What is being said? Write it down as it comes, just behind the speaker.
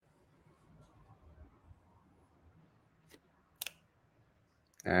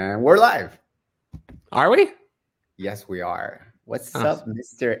And we're live. Are we? Yes, we are. What's up,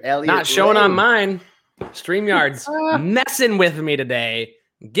 Mr. Elliot? Not showing Ray? on mine. StreamYard's messing with me today.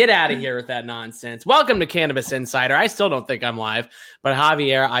 Get out of here with that nonsense. Welcome to Cannabis Insider. I still don't think I'm live, but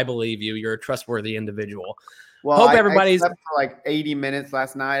Javier, I believe you. You're a trustworthy individual. Well, Hope I everybody's slept for like 80 minutes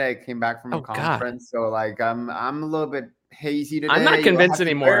last night. I came back from a conference, so like I'm a little bit hazy today. I'm not convinced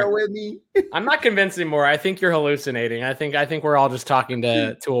anymore. Bear with me. I'm not convinced anymore. I think you're hallucinating. I think we're all just talking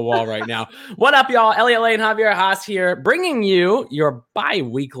to a wall right now. What up, y'all? Elliot Lane, Javier Haas here, bringing you your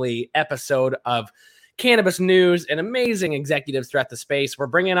bi-weekly episode of Cannabis News and amazing executives throughout the space. We're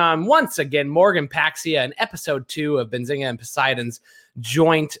bringing on, once again, Morgan Paxia in episode 2 of Benzinga and Poseidon's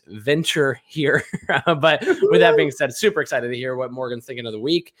joint venture here. But with that being said, super excited to hear what Morgan's thinking of the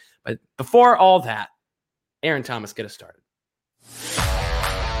week. But before all that, Aaron Thomas, get us started.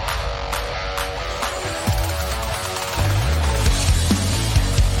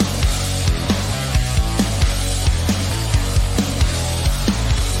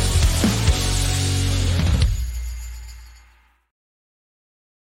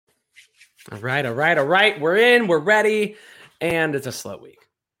 All right. We're in, we're ready, and it's a slow week.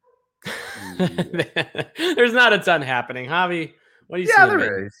 There's not a ton happening. Javi, what do you see? Yeah,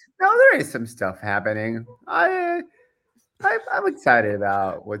 there is. No, there is some stuff happening. I'm excited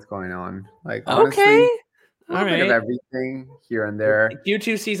about what's going on. Like, honestly, okay. A little bit of everything here and there.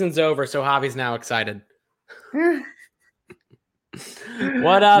 Q2 season's over, so Javi's now excited. What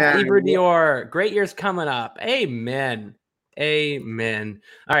up, Ibra Dior? Great year's coming up. Amen. All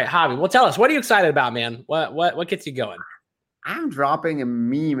right, Javi. Well, tell us, what are you excited about, man? What gets you going? I'm dropping a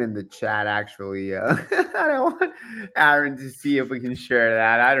meme in the chat, actually. I don't want Aaron to see if we can share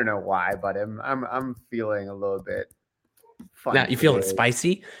that. I don't know why, but I'm feeling a little bit fun. Now, you feeling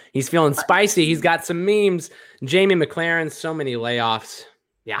spicy? He's feeling spicy. He's got some memes. Jamie McLaren, so many layoffs.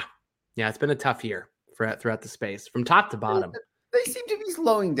 Yeah, it's been a tough year throughout the space, from top to bottom. They seem to be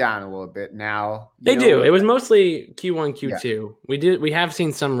slowing down a little bit now. They do. It was mostly Q1, Q2. Yeah. We have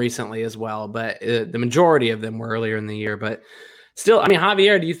seen some recently as well, but the majority of them were earlier in the year. But still, I mean,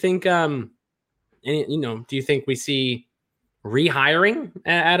 Javier, do you think, do you think we see rehiring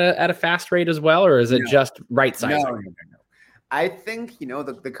at a fast rate as well, or is it just right sizing? No. I think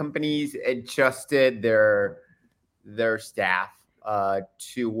the companies adjusted their staff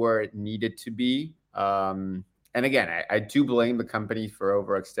to where it needed to be. And again, I do blame the company for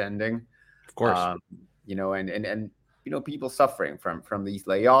overextending, of course. And people suffering from these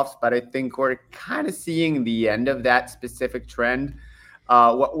layoffs. But I think we're kind of seeing the end of that specific trend.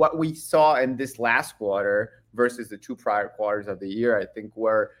 What we saw in this last quarter versus the 2 prior quarters of the year, I think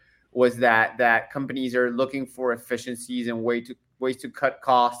was that companies are looking for efficiencies and ways to cut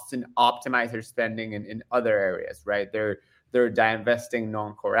costs and optimize their spending in other areas, right? They're divesting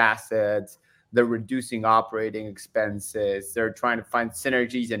non-core assets. They're reducing operating expenses. They're trying to find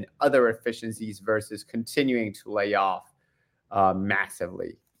synergies and other efficiencies versus continuing to lay off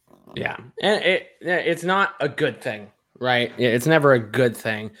massively. Yeah, and it's not a good thing, right? It's never a good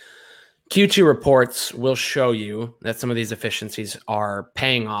thing. Q2 reports will show you that some of these efficiencies are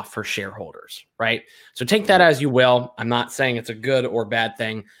paying off for shareholders, right? So take that as you will. I'm not saying it's a good or bad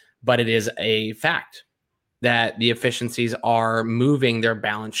thing, but it is a fact that the efficiencies are moving their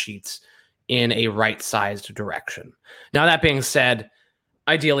balance sheets in a right-sized direction. Now, that being said,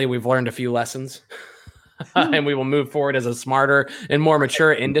 ideally, we've learned a few lessons and we will move forward as a smarter and more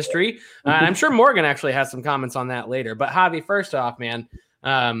mature industry. And I'm sure Morgan actually has some comments on that later. But Javi, first off, man,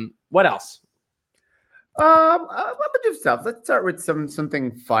 what else? A bunch of stuff. Let's start with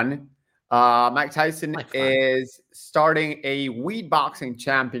something fun. Mike Tyson is starting a weed boxing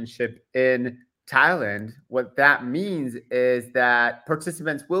championship in Thailand. What that means is that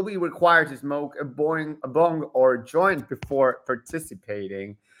participants will be required to smoke a bong or a joint before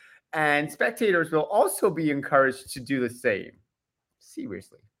participating, and spectators will also be encouraged to do the same.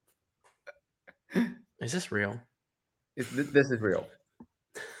 Seriously, is this real? This is real.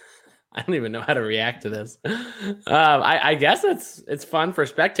 I don't even know how to react to this. I guess it's fun for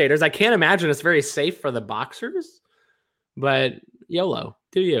spectators. I can't imagine it's very safe for the boxers, but YOLO,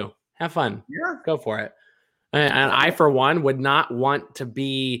 do you? Have fun. Yeah. Go for it. And I, for one, would not want to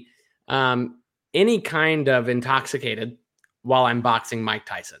be any kind of intoxicated while I'm boxing Mike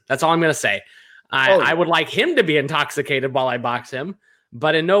Tyson. That's all I'm going to say. I would like him to be intoxicated while I box him,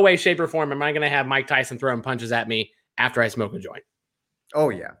 but in no way, shape, or form am I going to have Mike Tyson throwing punches at me after I smoke a joint. Oh,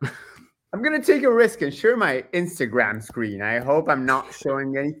 yeah. I'm going to take a risk and share my Instagram screen. I hope I'm not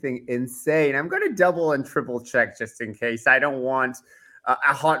showing anything insane. I'm going to double and triple check just in case. I don't want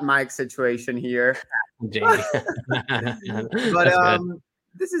a hot mic situation here. But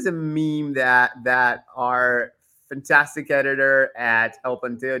this is a meme that our fantastic editor at El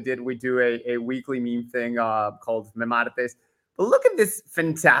Planteo did. We do a weekly meme thing called Memartes. But look at this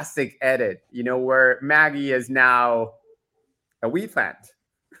fantastic edit, where Maggie is now a wheat plant.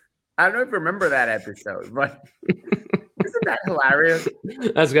 I don't know if you remember that episode, but isn't that hilarious?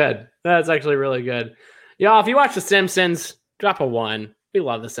 That's good. That's actually really good. Y'all, if you watch The Simpsons, drop a 1. We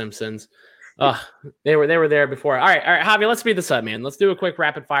love The Simpsons. They were there before. All right, Javi, let's speed this up, man. Let's do a quick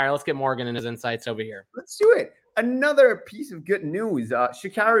rapid fire. Let's get Morgan and his insights over here. Let's do it. Another piece of good news.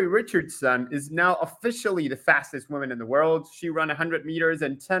 Sha'Carri Richardson is now officially the fastest woman in the world. She ran 100 meters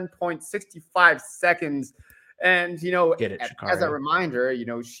in 10.65 seconds. And, as a reminder,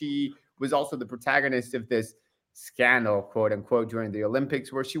 she was also the protagonist of this scandal, quote unquote, during the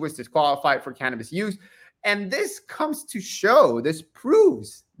Olympics, where she was disqualified for cannabis use. And this proves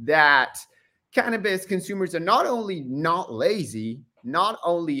that cannabis consumers are not only not lazy, not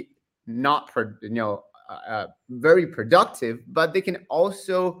only not, very productive, but they can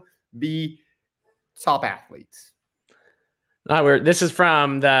also be top athletes. This is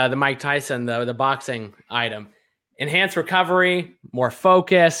from the Mike Tyson, the boxing item. Enhanced recovery, more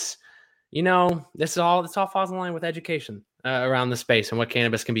focus. This all falls in line with education around the space and what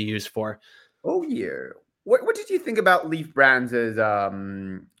cannabis can be used for. Oh, yeah. What did you think about Leaf Brands'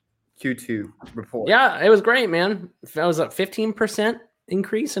 Q2 report? Yeah, it was great, man. It was a 15%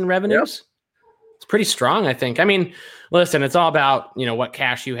 increase in revenues. Yep. It's pretty strong, I think. I mean, listen, it's all about, what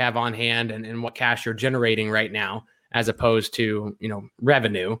cash you have on hand and what cash you're generating right now, as opposed to,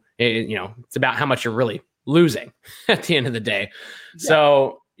 revenue. It's about how much you're really losing at the end of the day. Yeah.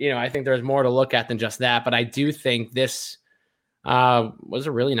 So, I think there's more to look at than just that. But I do think this was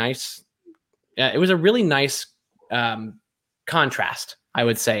a really nice, contrast, I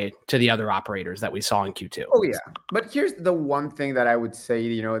would say, to the other operators that we saw in Q2. Oh, yeah. But here's the one thing that I would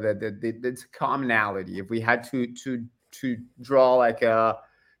say, that it's commonality. If we had to draw like a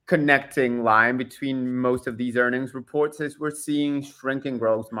connecting line between most of these earnings reports, is we're seeing shrinking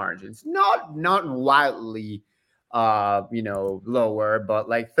gross margins. Not wildly, lower, but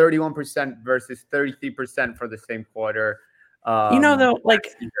like 31% versus 33% for the same quarter.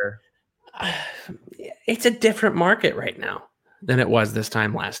 It's a different market right now than it was this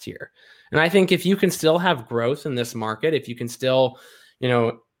time last year. And I think if you can still have growth in this market, if you can still,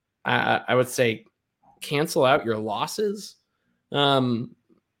 I would say cancel out your losses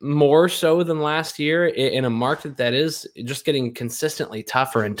more so than last year in a market that is just getting consistently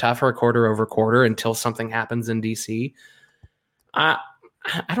tougher and tougher quarter over quarter until something happens in DC, I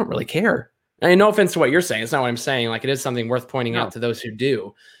don't really care. I mean, no offense to what you're saying. It's not what I'm saying. Like, it is something worth pointing out to those who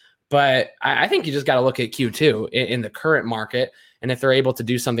do. But I think you just got to look at Q2 in the current market, and if they're able to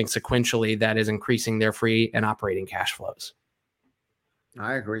do something sequentially that is increasing their free and operating cash flows.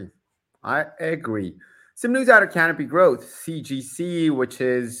 I agree. Some news out of Canopy Growth, CGC,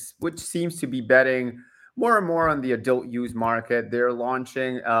 which seems to be betting more and more on the adult use market. They're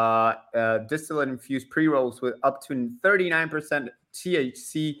launching distillate-infused pre-rolls with up to 39%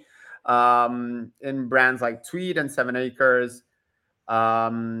 THC in brands like Tweed and 7 Acres.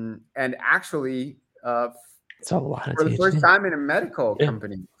 And actually, it's a lot for the first time in a medical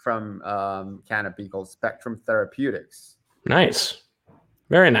company from Canopy called Spectrum Therapeutics. Nice.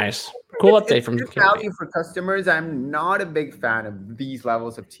 Very nice. Cool update from value for customers. I'm not a big fan of these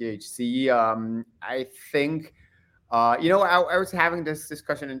levels of THC. I think, I was having this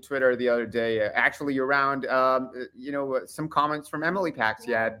discussion in Twitter the other day, actually around, some comments from Emily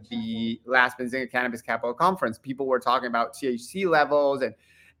Paxi at the last Benzinga Cannabis Capital Conference. People were talking about THC levels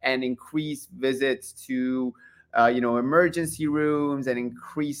and increased visits to, emergency rooms and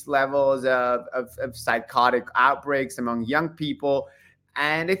increased levels of psychotic outbreaks among young people.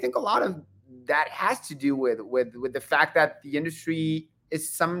 And I think a lot of that has to do with the fact that the industry is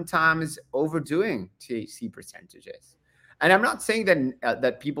sometimes overdoing THC percentages. And I'm not saying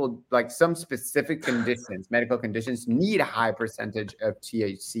that people, like some specific conditions, medical conditions, need a high percentage of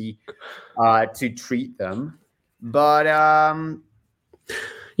THC to treat them. But I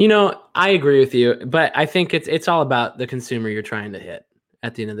agree with you. But I think it's all about the consumer you're trying to hit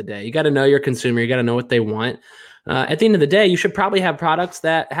at the end of the day. You got to know your consumer. You got to know what they want. At the end of the day, you should probably have products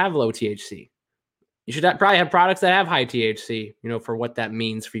that have low THC. You should probably have products that have high THC, for what that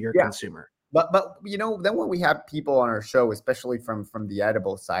means for your consumer. But then when we have people on our show, especially from the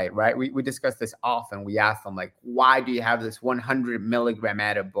edible side, right? We discuss this often. We ask them, like, why do you have this 100 milligram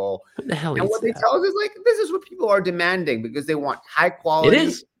edible? What the hell and is what that? They tell us is, like, this is what people are demanding because they want high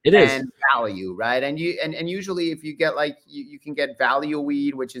quality. It is value, right? And usually if you get you can get value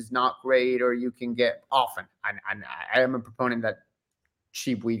weed, which is not great, or you can get often. I am a proponent that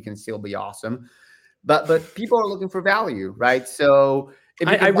cheap weed can still be awesome. But people are looking for value, right? So if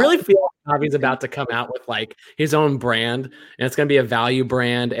you I can buy really feel like Javi's about to come out with like his own brand, and it's going to be a value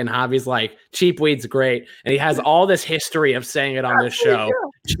brand. And Javi's like, cheap weed's great, and he has all this history of saying it on this show.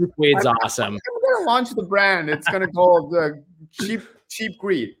 Cheap weed's awesome. I'm gonna launch the brand. It's gonna call the cheap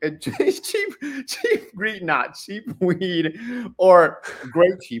greed. Cheap greed, not cheap weed, or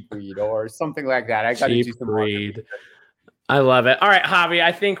great cheap weed, or something like that. I gotta do some greed. I love it. All right, Javi,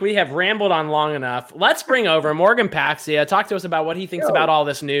 I think we have rambled on long enough. Let's bring over Morgan Paxia. Talk to us about what he thinks about all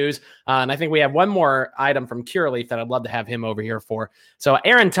this news. And I think we have one more item from Curaleaf that I'd love to have him over here for. So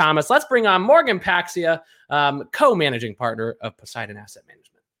Aaron Thomas, let's bring on Morgan Paxia, co-managing partner of Poseidon Asset Management.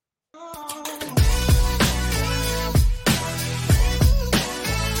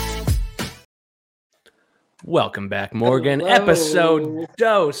 Welcome back, Morgan. Hello. Episode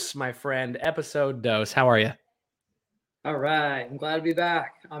dose, my friend. Episode dose. How are you? All right. I'm glad to be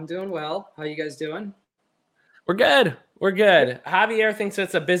back. I'm doing well. How you guys doing? We're good. We're good. Javier thinks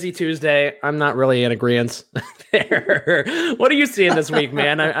it's a busy Tuesday. I'm not really in agreement there. What are you seeing this week,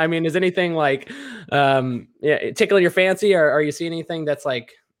 man? I mean, is anything like tickling your fancy, or are you seeing anything that's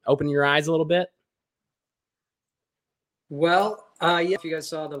like opening your eyes a little bit? Well, if you guys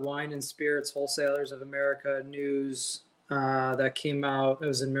saw the Wine and Spirits Wholesalers of America news that came out, it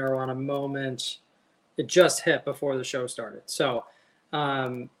was in Marijuana Moment. It just hit before the show started. So,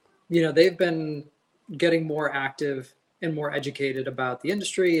 they've been getting more active and more educated about the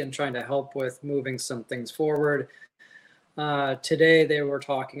industry and trying to help with moving some things forward. Today, they were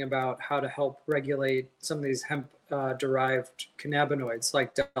talking about how to help regulate some of these hemp-derived cannabinoids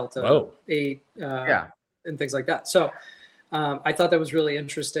like Delta 8 and things like that. So I thought that was really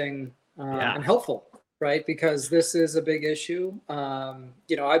interesting and helpful, right? Because this is a big issue.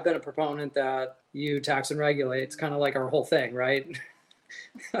 I've been a proponent that you tax and regulate. It's kind of like our whole thing, right?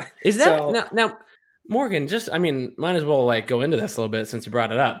 Is that now, Morgan? Might as well like go into this a little bit since you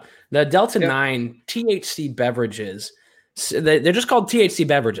brought it up. The Delta 9 THC beverages, they're just called THC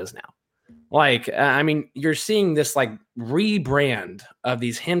beverages now. Like, you're seeing this like rebrand of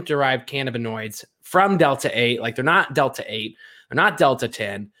these hemp-derived cannabinoids from Delta 8. Like, they're not Delta 8, they're not Delta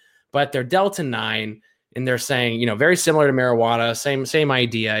 10, but they're Delta 9. And they're saying, very similar to marijuana, same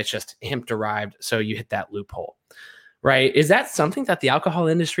idea. It's just hemp derived. So you hit that loophole, right? Is that something that the alcohol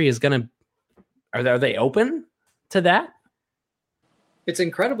industry is going to, are they open to that? It's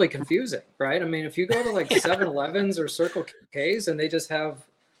incredibly confusing, right? I mean, if you go to like 7-Elevens or Circle K's and they just have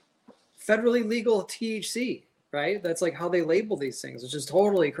federally legal THC, right? That's like how they label these things, which is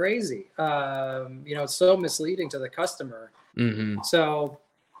totally crazy. It's so misleading to the customer. Mm-hmm. So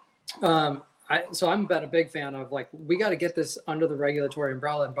I'm been a big fan of like, we got to get this under the regulatory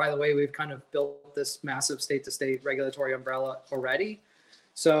umbrella. And by the way, we've kind of built this massive state to state regulatory umbrella already.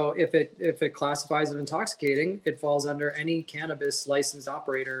 So if it classifies as intoxicating, it falls under any cannabis licensed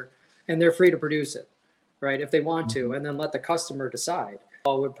operator and they're free to produce it, right? If they want to, and then let the customer decide.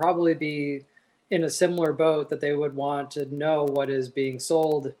 It would probably be in a similar boat that they would want to know what is being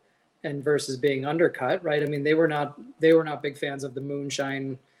sold and versus being undercut, right? I mean, they were not big fans of the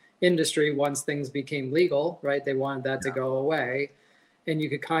moonshine industry once things became legal, right? They wanted that to go away. And you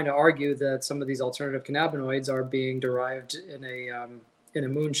could kind of argue that some of these alternative cannabinoids are being derived in a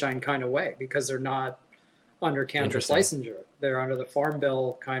moonshine kind of way because they're not under cannabis licensure. They're under the Farm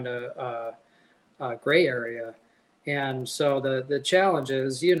Bill kind of gray area. And so the challenge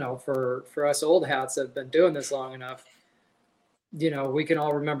is, for us old hats that have been doing this long enough, we can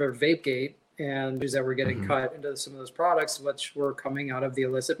all remember Vapegate and that were getting cut into some of those products, which were coming out of the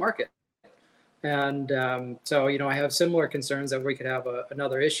illicit market. And I have similar concerns that we could have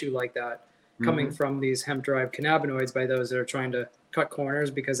another issue like that coming from these hemp-derived cannabinoids by those that are trying to cut corners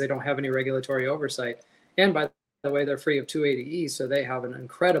because they don't have any regulatory oversight. And by the way, they're free of 280E, so they have an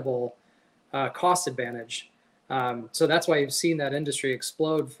incredible cost advantage. So that's why you've seen that industry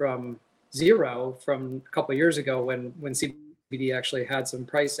explode from zero from a couple of years ago when CBD actually had some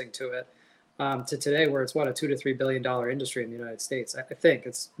pricing to it. To today, where it's a $2 to $3 billion industry in the United States. I think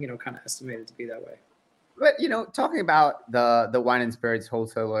it's kind of estimated to be that way. But talking about the Wine and Spirits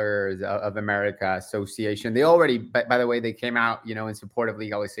Wholesalers of America Association, they already, by the way, they came out in support of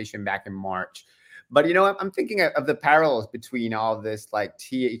legalization back in March. But I'm thinking of the parallels between all this like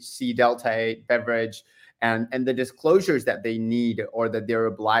THC Delta 8 beverage and the disclosures that they need or that they're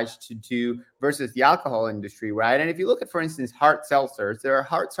obliged to do versus the alcohol industry, right? And if you look at, for instance, hard seltzers, there are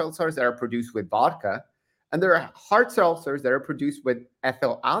hard seltzers that are produced with vodka, and there are hard seltzers that are produced with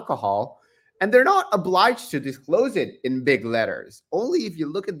ethyl alcohol, and they're not obliged to disclose it in big letters. Only if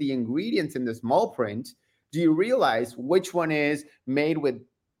you look at the ingredients in the small print do you realize which one is made with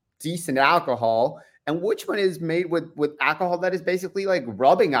decent alcohol and which one is made with alcohol that is basically like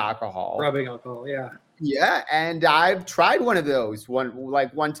rubbing alcohol? Rubbing alcohol, yeah. Yeah, and I've tried one of those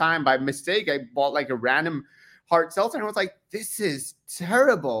one time by mistake. I bought like a random hard seltzer and I was like, this is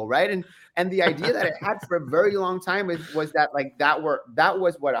terrible, right? And the idea that I had for a very long time was that like that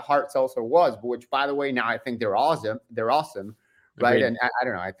was what a hard seltzer was, which by the way, now I think they're awesome. They're awesome, right? Agreed. And I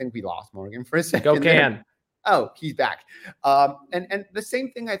don't know, I think we lost Morgan for a second. Go Can. Oh, he's back. And the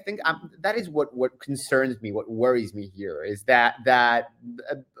same thing, I think that is what concerns me, what worries me here is that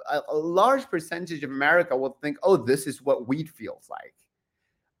a large percentage of America will think, oh, this is what weed feels like.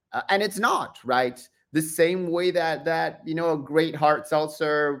 And it's not, right? The same way that a great hard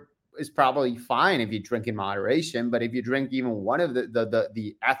seltzer is probably fine if you drink in moderation, but if you drink even one of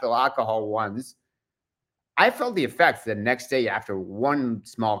the ethyl alcohol ones, I felt the effects the next day after one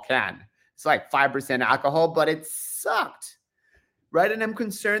small can. It's like 5% alcohol, but it sucked, right? And I'm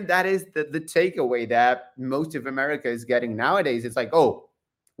concerned that is the takeaway that most of America is getting nowadays. It's like, oh,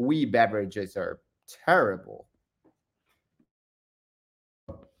 weed beverages are terrible.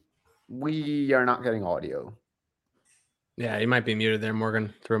 We are not getting audio. Yeah, you might be muted there,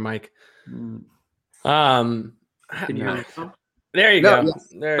 Morgan, through a mic. Can No. There you No, go.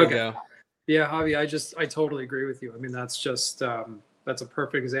 yes. There you Okay. go. Yeah, Javi, I totally agree with you. I mean, that's just that's a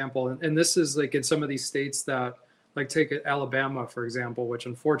perfect example. And this is like in some of these states that, like, take Alabama, for example, which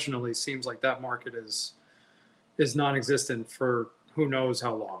unfortunately seems like that market is non-existent for who knows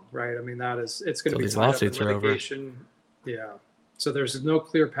how long, right? I mean, it's going to be these tied up lawsuits in are over. litigation. Yeah. So there's no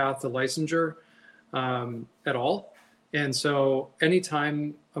clear path to licensure at all. And so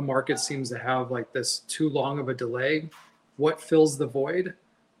anytime a market seems to have like this too long of a delay, what fills the void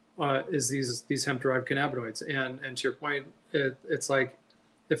is these hemp-derived cannabinoids. And to your point, it's like,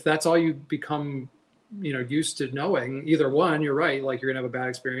 if that's all you become, used to knowing, either one, you're right, like you're gonna have a bad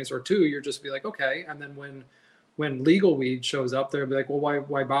experience, or two, you're just be like, okay. And then when legal weed shows up, they'll be like, well,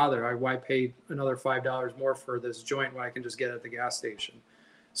 why bother? Why pay another $5 more for this joint when I can just get it at the gas station?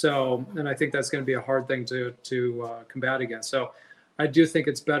 So, and I think that's going to be a hard thing to combat against. So I do think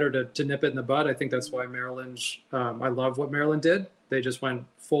it's better to nip it in the bud. I think that's why Maryland, I love what Maryland did. They just went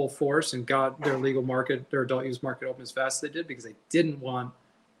full force and got their legal market, their adult use market open as fast as they did, because they didn't want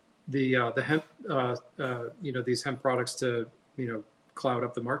the hemp, these hemp products to, cloud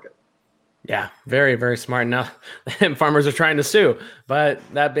up the market. Yeah, very, very smart. Now, the farmers are trying to sue, but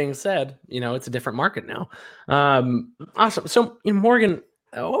that being said, it's a different market now. Awesome. So, Morgan,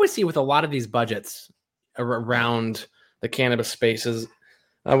 what we see with a lot of these budgets around the cannabis spaces,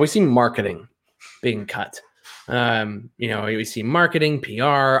 we see marketing being cut. We see marketing,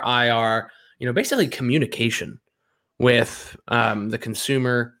 PR, IR, basically communication with the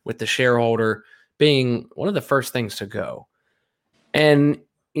consumer, with the shareholder being one of the first things to go. And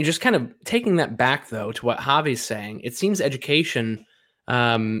you just kind of taking that back, though, to what Javi's saying, it seems education,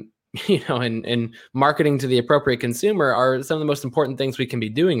 and marketing to the appropriate consumer are some of the most important things we can be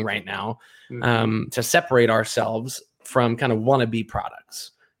doing right now, to separate ourselves from kind of wannabe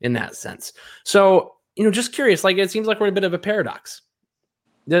products in that sense. So, just curious, like, it seems like we're in a bit of a paradox.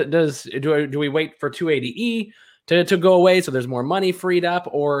 Do we wait for 280E to go away so there's more money freed up,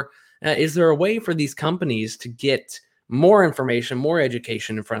 or is there a way for these companies to get more information, more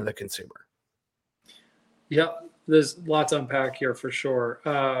education in front of the consumer? Yeah, there's lots to unpack here for sure.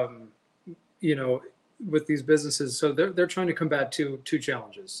 With these businesses, so they're trying to combat two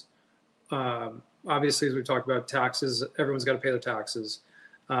challenges. Obviously, as we talked about, taxes, everyone's got to pay their taxes,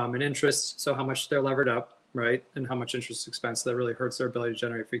 and interest. So how much they're levered up, right? And how much interest expense that really hurts their ability to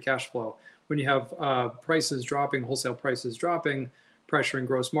generate free cash flow. When you have prices dropping, wholesale prices dropping, pressuring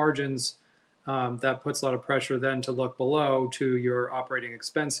gross margins, that puts a lot of pressure then to look below to your operating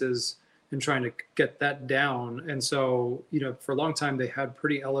expenses and trying to get that down. And so, for a long time, they had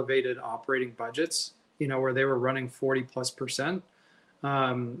pretty elevated operating budgets, where they were running 40+%.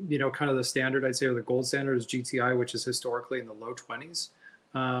 Kind of the standard, I'd say, or the gold standard is GTI, which is historically in the low 20s.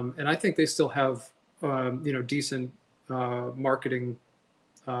 And I think they still have, decent marketing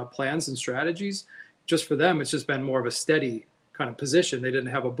plans and strategies. Just for them, it's just been more of a steady kind of position. They didn't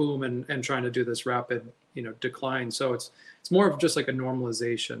have a boom and trying to do this rapid, decline. So it's more of just like a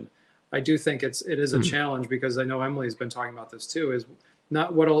normalization. I do think it is a challenge, because I know Emily's been talking about this too, is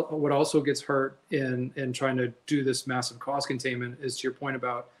not what also gets hurt in trying to do this massive cost containment is, to your point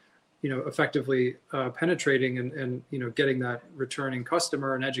about, effectively penetrating and getting that returning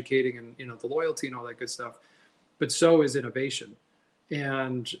customer and educating and, the loyalty and all that good stuff. But so is innovation.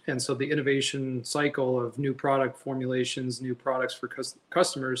 And so the innovation cycle of new product formulations, new products for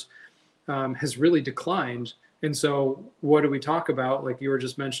customers has really declined. And so what do we talk about? Like you were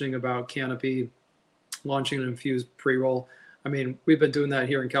just mentioning about Canopy launching an infused pre-roll. I mean, we've been doing that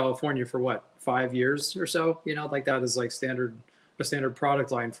here in California for what, 5 years or so, like that is like a standard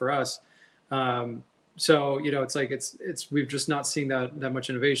product line for us. So, it's like, we've just not seen that much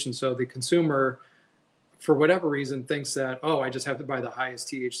innovation. So the consumer, for whatever reason, thinks that, oh, I just have to buy the highest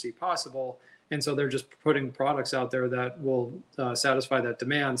THC possible. And so they're just putting products out there that will satisfy that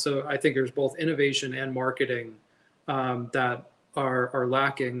demand. So I think there's both innovation and marketing that are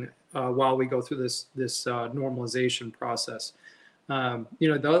lacking while we go through this normalization process.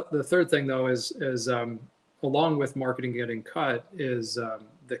 The third thing though is along with marketing getting cut is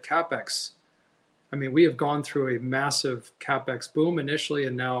the CapEx. I mean, we have gone through a massive CapEx boom initially,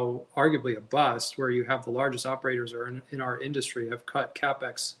 and now arguably a bust, where you have the largest operators in our industry have cut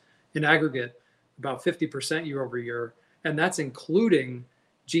CapEx in aggregate about 50% year over year, and that's including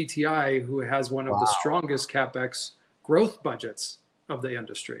GTI, who has one of the strongest CapEx growth budgets of the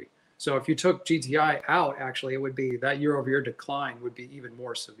industry. So if you took GTI out, actually, it would be that year over year decline would be even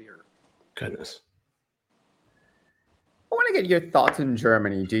more severe. Goodness. I want to get your thoughts in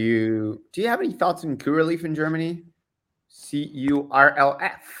Germany. Do you have any thoughts in Curaleaf in Germany?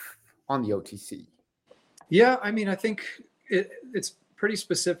 CURLF on the OTC. Yeah, I mean, I think it's pretty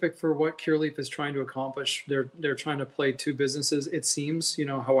specific for what Curaleaf is trying to accomplish. They're trying to play two businesses. It seems,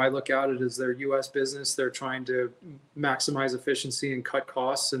 how I look at it is their U.S. business. They're trying to maximize efficiency and cut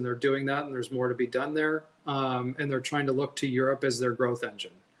costs, and they're doing that. And there's more to be done there. And they're trying to look to Europe as their growth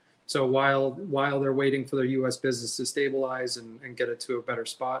engine. So while they're waiting for their U.S. business to stabilize and get it to a better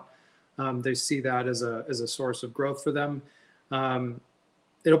spot, they see that as a source of growth for them.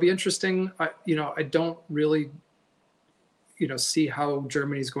 It'll be interesting. I don't really, see how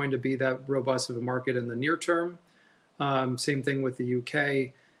Germany is going to be that robust of a market in the near term. Same thing with the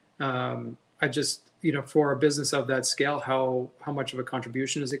UK. I just, for a business of that scale, how much of a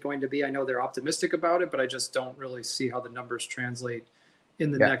contribution is it going to be? I know they're optimistic about it, but I just don't really see how the numbers translate in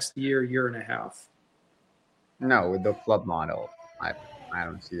the next year and a half. No, with the club model, I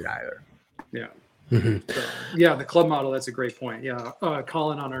don't see it either. Yeah. So, yeah, the club model, that's a great point. Yeah.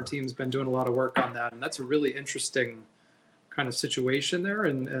 Colin on our team's been doing a lot of work on that, and that's a really interesting kind of situation there,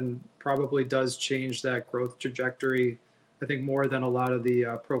 and probably does change that growth trajectory, I think, more than a lot of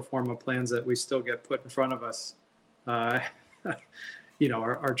the pro forma plans that we still get put in front of us, are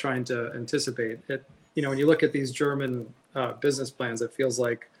trying to anticipate it. When you look at these German business plans, it feels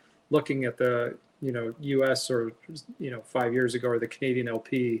like looking at the, US or, 5 years ago, or the Canadian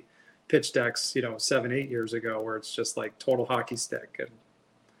LP pitch decks, 7-8 years ago, where it's just like total hockey stick,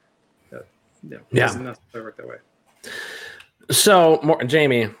 and it doesn't necessarily work that way. So,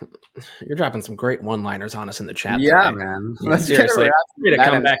 Jamie, you're dropping some great one-liners on us in the chat. Yeah, today. man. Seriously, free to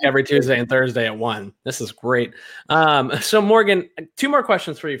come back every Tuesday and Thursday at 1. This is great. So, Morgan, 2 more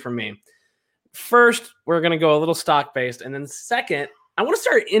questions for you from me. First, we're going to go a little stock-based, and then second, I want to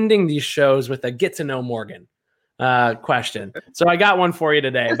start ending these shows with a get-to-know Morgan question. So I got one for you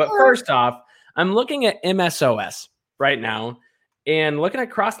today. But first off, I'm looking at MSOS right now, and looking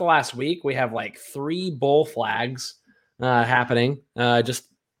across the last week, we have like 3 bull flags happening. Just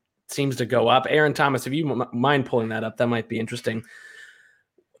seems to go up. Aaron Thomas, if you mind pulling that up, that might be interesting.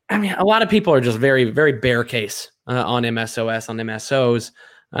 I mean, a lot of people are just very, very bear case on MSOS, on MSOs.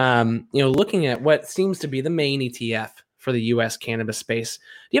 Looking at what seems to be the main ETF for the U.S. cannabis space.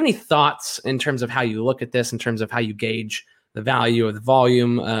 Do you have any thoughts in terms of how you look at this, in terms of how you gauge the value of the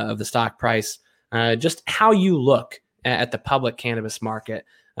volume of the stock price, just how you look at the public cannabis market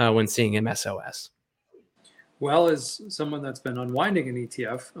when seeing MSOS? Well, as someone that's been unwinding an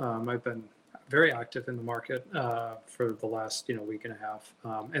ETF, I've been very active in the market for the last week and a half,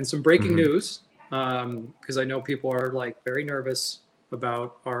 and some breaking news, because I know people are like very nervous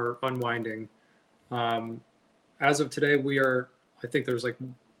about our unwinding. As of today, I think there's like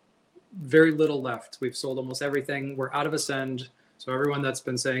very little left. We've sold almost everything. We're out of Ascend. So everyone that's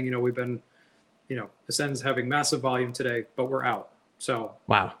been saying, we've been, Ascend's having massive volume today, but we're out. So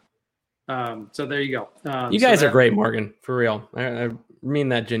wow. So there you go. You guys are great, Morgan, for real. I mean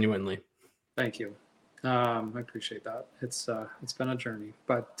that genuinely. Thank you. I appreciate that. It's been a journey,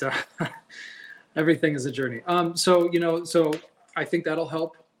 but everything is a journey. So I think that'll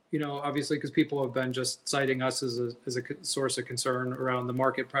help, obviously, because people have been just citing us as a source of concern around the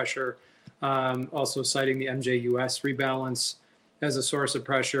market pressure. Also citing the MJUS rebalance as a source of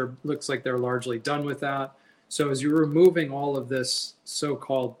pressure. Looks like they're largely done with that. So as you're removing all of this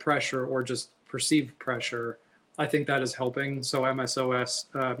so-called pressure or just perceived pressure, I think that is helping. So MSOS,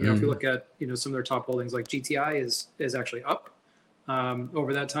 if you look at, some of their top holdings, like GTI is actually up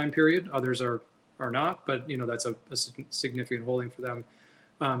over that time period. Others are not, but that's a significant holding for them.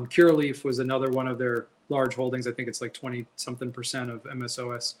 Curaleaf was another one of their large holdings. I think it's like 20 something percent of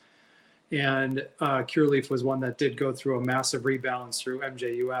MSOS. And Curaleaf was one that did go through a massive rebalance through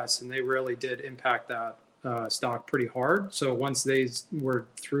MJUS, and they really did impact that stock pretty hard. So once they were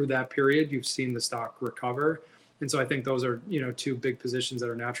through that period, you've seen the stock recover. And so I think those are, two big positions that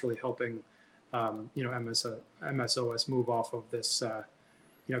are naturally helping, MSOS move off of this,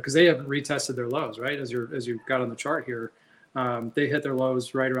 because they haven't retested their lows, right? As you've got on the chart here, they hit their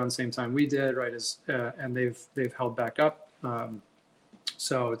lows right around the same time we did, right? And they've held back up.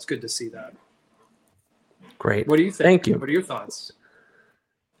 So it's good to see that. Great. What do you think? Thank you. What are your thoughts?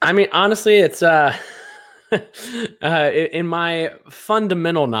 I mean, honestly, it's in my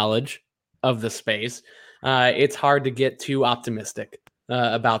fundamental knowledge of the space, it's hard to get too optimistic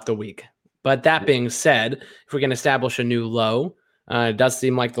about the week. But that being said, if we can establish a new low, it does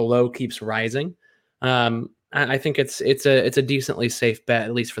seem like the low keeps rising. I think it's a decently safe bet,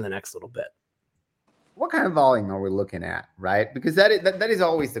 at least for the next little bit. What kind of volume are we looking at, right? Because that is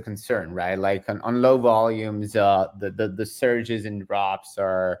always the concern, right? Like on low volumes, the surges and drops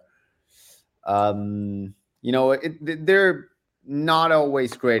are, they're not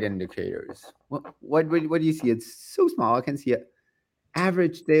always great indicators. What do you see? It's so small. I can see it.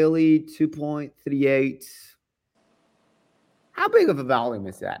 Average daily 2.38. How big of a volume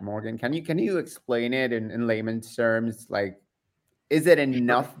is that, Morgan? Can you explain it in layman's terms? Like, is it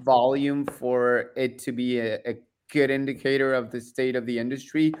enough volume for it to be a good indicator of the state of the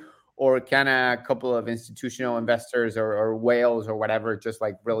industry? Or can a couple of institutional investors or whales or whatever just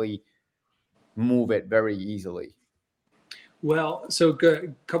like really move it very easily? Well, so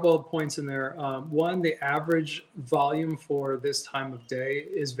good. Couple of points in there. One, the average volume for this time of day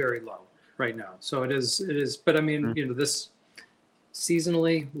is very low right now. So it is, but I mean, this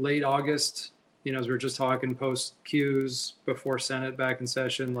seasonally, late August, as we were just talking, post Qs before Senate back in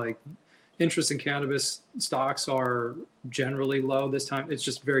session, like interest in cannabis stocks are generally low this time. It's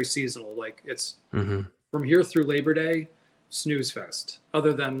just very seasonal. Like it's from here through Labor Day, snooze fest,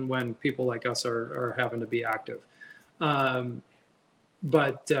 other than when people like us are having to be active.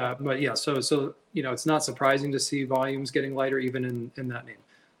 But yeah, so it's not surprising to see volumes getting lighter even in that name.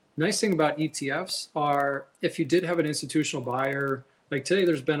 Nice thing about ETFs are if you did have an institutional buyer, like today,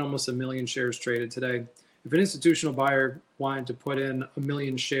 there's been almost 1 million shares traded today. If an institutional buyer wanted to put in 1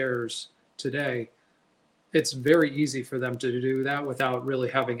 million shares today, it's very easy for them to do that without really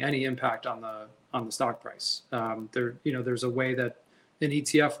having any impact on the stock price. There's a way that in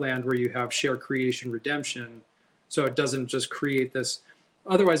ETF land where you have share creation redemption, so it doesn't just create this.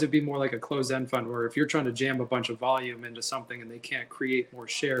 Otherwise, it'd be more like a closed-end fund where if you're trying to jam a bunch of volume into something and they can't create more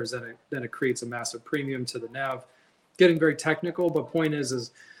shares, then it creates a massive premium to the NAV. Getting very technical, but point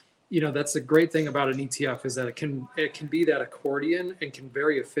is that's the great thing about an ETF is that it can be that accordion and can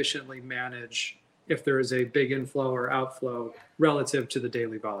very efficiently manage if there is a big inflow or outflow relative to the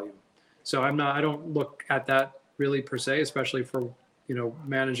daily volume. So I don't look at that really per se, especially for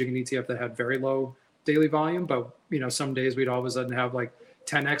managing an ETF that had very low daily volume. But some days we'd all of a sudden have like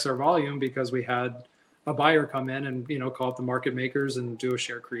 10x our volume because we had a buyer come in and call up the market makers and do a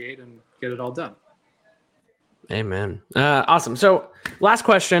share create and get it all done. Amen. Awesome. So last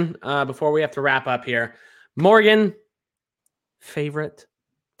question before we have to wrap up here. Morgan, favorite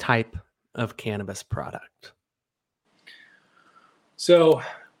type of cannabis product? So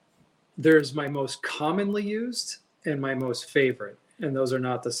there's my most commonly used and my most favorite, and those are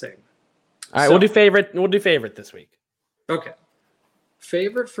not the same. All right, we'll do favorite this week. Okay.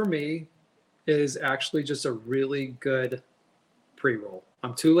 Favorite for me is actually just a really good pre-roll.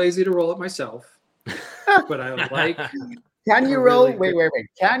 I'm too lazy to roll it myself. But I like. Can you roll? Really wait.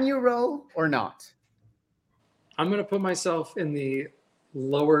 Can you roll or not? I'm going to put myself in the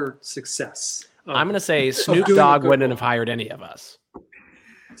lower success. I'm going to say Snoop Dogg wouldn't have hired any of us.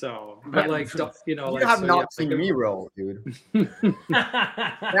 So, but like, you have not seen me roll, dude.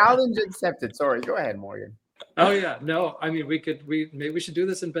 Challenge accepted. Sorry, go ahead, Morgan. Oh yeah, no. I mean, maybe we should do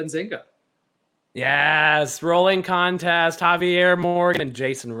this in Benzinga. Yes, rolling contest. Javier Morgan and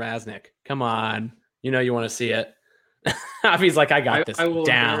Jason Raznick. Come on. You want to see it. Javi's like, I got this I will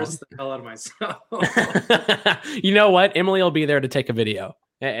down. embarrass the hell out of myself. You know what? Emily will be there to take a video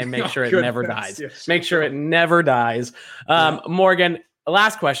and make sure it never dies. Yes. Make sure it never dies. Morgan,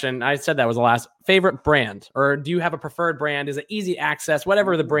 last question. I said that was the last. Favorite brand, or do you have a preferred brand? Is it easy access?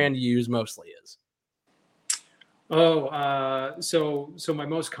 Whatever the brand you use mostly is. So my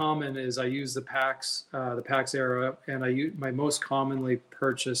most common is I use the PAX era, and I use my most commonly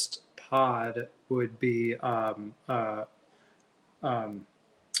purchased pod would be Oh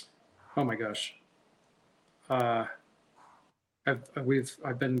my gosh. I've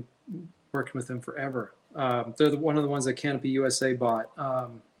been working with them forever. They're one of the ones that Canopy USA bought.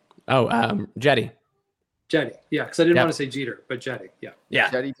 Jetty. Jetty, yeah, because I didn't want to say Jeter, but Jetty, yeah.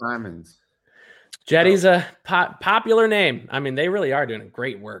 Jetty Diamonds. Jetty's a popular name. I mean, they really are doing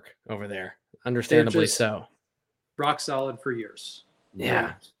great work over there. Understandably so. Rock solid for years.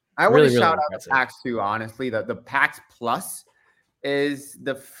 Yeah. I want to shout out the PAX too, honestly. The PAX Plus is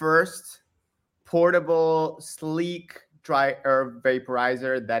the first portable, sleek dry herb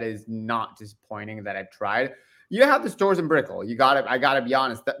vaporizer that is not disappointing that I've tried. You have the stores in Brickell. I gotta be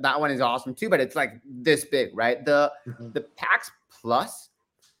honest. That one is awesome too, but it's like this big, right? The PAX Plus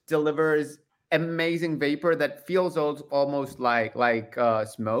delivers amazing vapor that feels almost like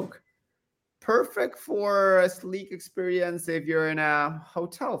smoke. Perfect for a sleek experience if you're in a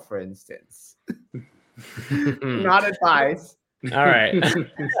hotel, for instance. Not advice. All right.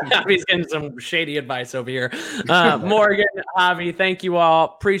 Javi's getting some shady advice over here. Morgan, Javi, thank you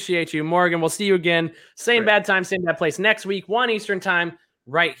all. Appreciate you. Morgan, we'll see you again. Same bad time, same bad place next week, 1 Eastern time,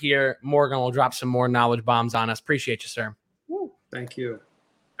 right here. Morgan will drop some more knowledge bombs on us. Appreciate you, sir. Thank you.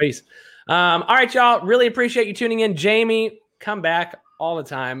 Peace. All right, y'all. Really appreciate you tuning in. Jamie, come back all the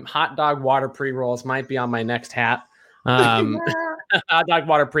time. Hot dog water pre-rolls might be on my next hat. Hot dog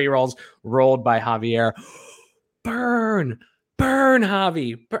water pre-rolls rolled by Javier. Burn,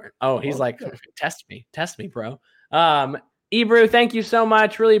 Javi. Burn. Oh, he's like, test me, bro. Ebru, thank you so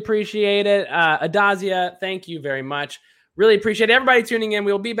much. Really appreciate it. Adazia, thank you very much. Really appreciate everybody tuning in.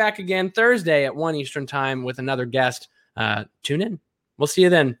 We'll be back again Thursday at 1 Eastern time with another guest. Tune in. We'll see you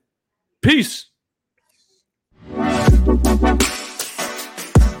then. Peace.